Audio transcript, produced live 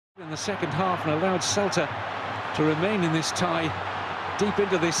In the second half and allowed Celta to remain in this tie deep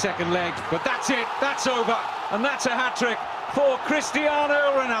into this second leg. But that's it, that's over, and that's a hat-trick for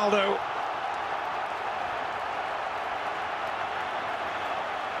Cristiano Ronaldo.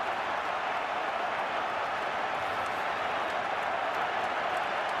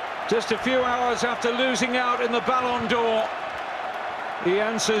 Just a few hours after losing out in the Ballon d'Or, he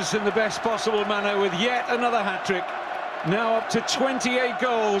answers in the best possible manner with yet another hat-trick. Now up to 28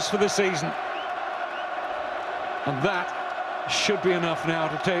 goals for the season. And that should be enough now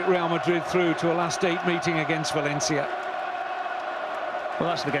to take Real Madrid through to a last-8 meeting against Valencia. Well,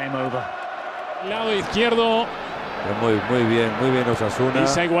 that's the game over. Lado izquierdo. Muy bien Osasuna.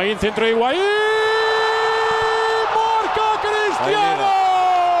 Isa Higuaín, centro de Higuaín. ¡Marca Cristiano!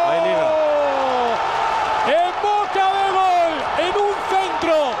 Ahí liga. En boca de gol, en un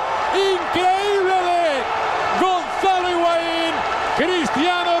centro increíble de Gonzalo Higuaín.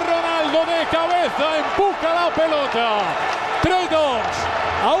 Cristiano Ronaldo de cabeza empuja la pelota. 3-2,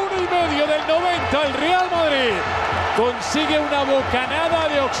 a 1,5 del 90 el Real Madrid consigue una bocanada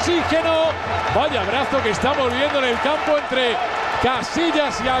de oxígeno. Vaya abrazo que estamos viendo en el campo entre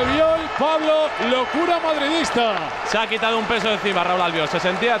Casillas y Albiol. Pablo, locura madridista. Se ha quitado un peso encima Raúl Albiol, se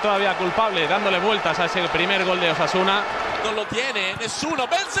sentía todavía culpable dándole vueltas a ese primer gol de Osasuna. Non lo tiene nessuno,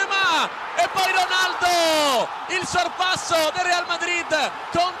 Benzema e poi Ronaldo, il sorpasso del Real Madrid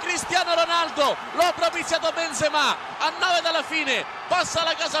con Cristiano Ronaldo, lo ha propiziato Benzema a 9 dalla fine, passa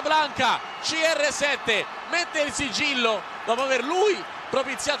alla Casablanca, CR7 mette il sigillo dopo aver lui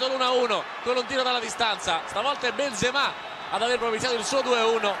propiziato l'1-1 con un tiro dalla distanza. Stavolta è Benzema ad aver propiziato il suo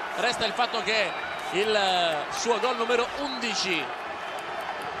 2-1, resta il fatto che il suo gol numero 11.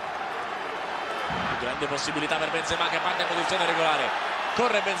 Grande possibilità per Benzema che parte in posizione regolare.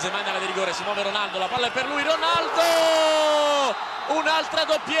 Corre Benzema in area di rigore, si muove Ronaldo, la palla è per lui, Ronaldo! Un'altra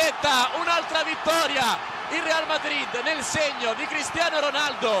doppietta, un'altra vittoria. Il Real Madrid nel segno di Cristiano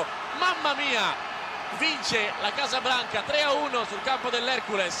Ronaldo. Mamma mia! Vince la Casablanca 3-1 sul campo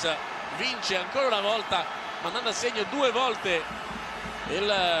dell'Hercules. Vince ancora una volta, mandando a segno 2 volte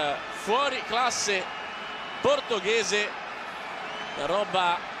il fuoriclasse portoghese.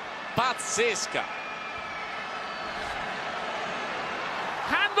 Roba pazzesca.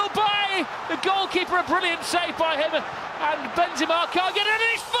 Handled by the goalkeeper, a brilliant save by him, and Benzema can't get it, and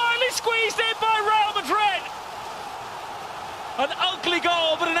it's finally squeezed in by Real Madrid. An ugly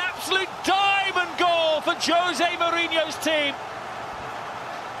goal, but an absolute diamond goal for Jose Mourinho's team.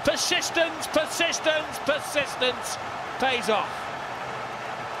 Persistence, persistence, persistence pays off.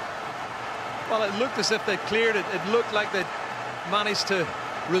 Well, it looked as if they cleared it. It looked like they managed to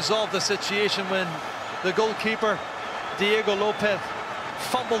resolve the situation when the goalkeeper, Diego Lopez,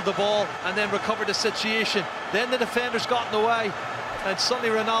 fumbled the ball and then recovered the situation. Then the defenders got in the way, and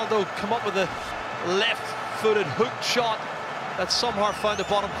suddenly Ronaldo come up with a left-footed hooked shot that somehow found the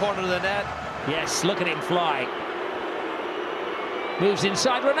bottom corner of the net. Yes, look at him fly. Moves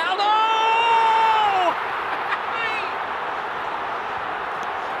inside Ronaldo!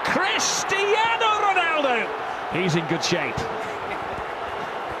 Cristiano Ronaldo! He's in good shape.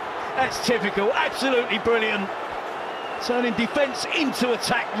 That's typical, absolutely brilliant. Turning defence into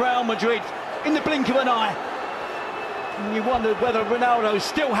attack, Real Madrid, in the blink of an eye. And you wondered whether Ronaldo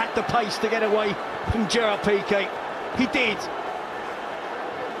still had the pace to get away from Gerard Piqué. He did.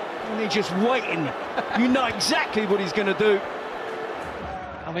 And he's just waiting. You know exactly what he's going to do.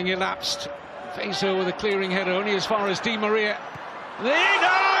 Having elapsed, Faso with a clearing header only as far as Di Maria. Oh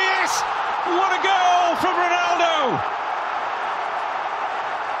yes! What a goal from Ronaldo!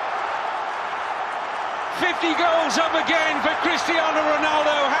 50 goals up again for Cristiano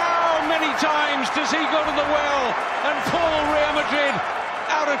Ronaldo. How many times does he go to the well and pull Real Madrid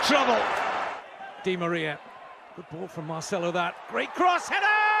out of trouble? Di Maria, good ball from Marcelo, that great cross header,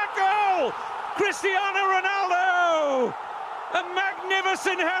 goal! Cristiano Ronaldo, a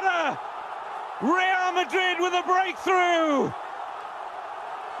magnificent header. Real Madrid with a breakthrough.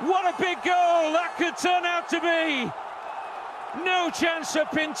 What a big goal that could turn out to be. No chance for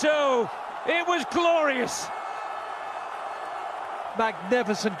Pinto. It was glorious.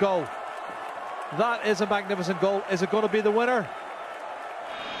 Magnificent goal. That is a magnificent goal. Is it going to be the winner?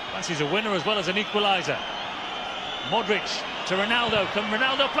 He's a winner as well as an equaliser. Modric to Ronaldo. Can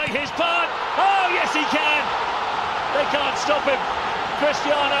Ronaldo play his part? Oh, yes, he can. They can't stop him.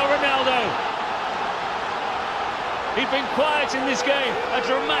 Cristiano Ronaldo. He'd been quiet in this game, a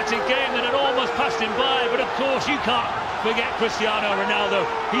dramatic game that had almost passed him by, but of course you can't forget Cristiano Ronaldo.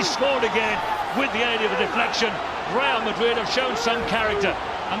 He scored again with the aid of a deflection. Real Madrid have shown some character,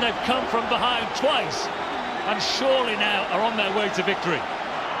 and they've come from behind twice, and surely now are on their way to victory.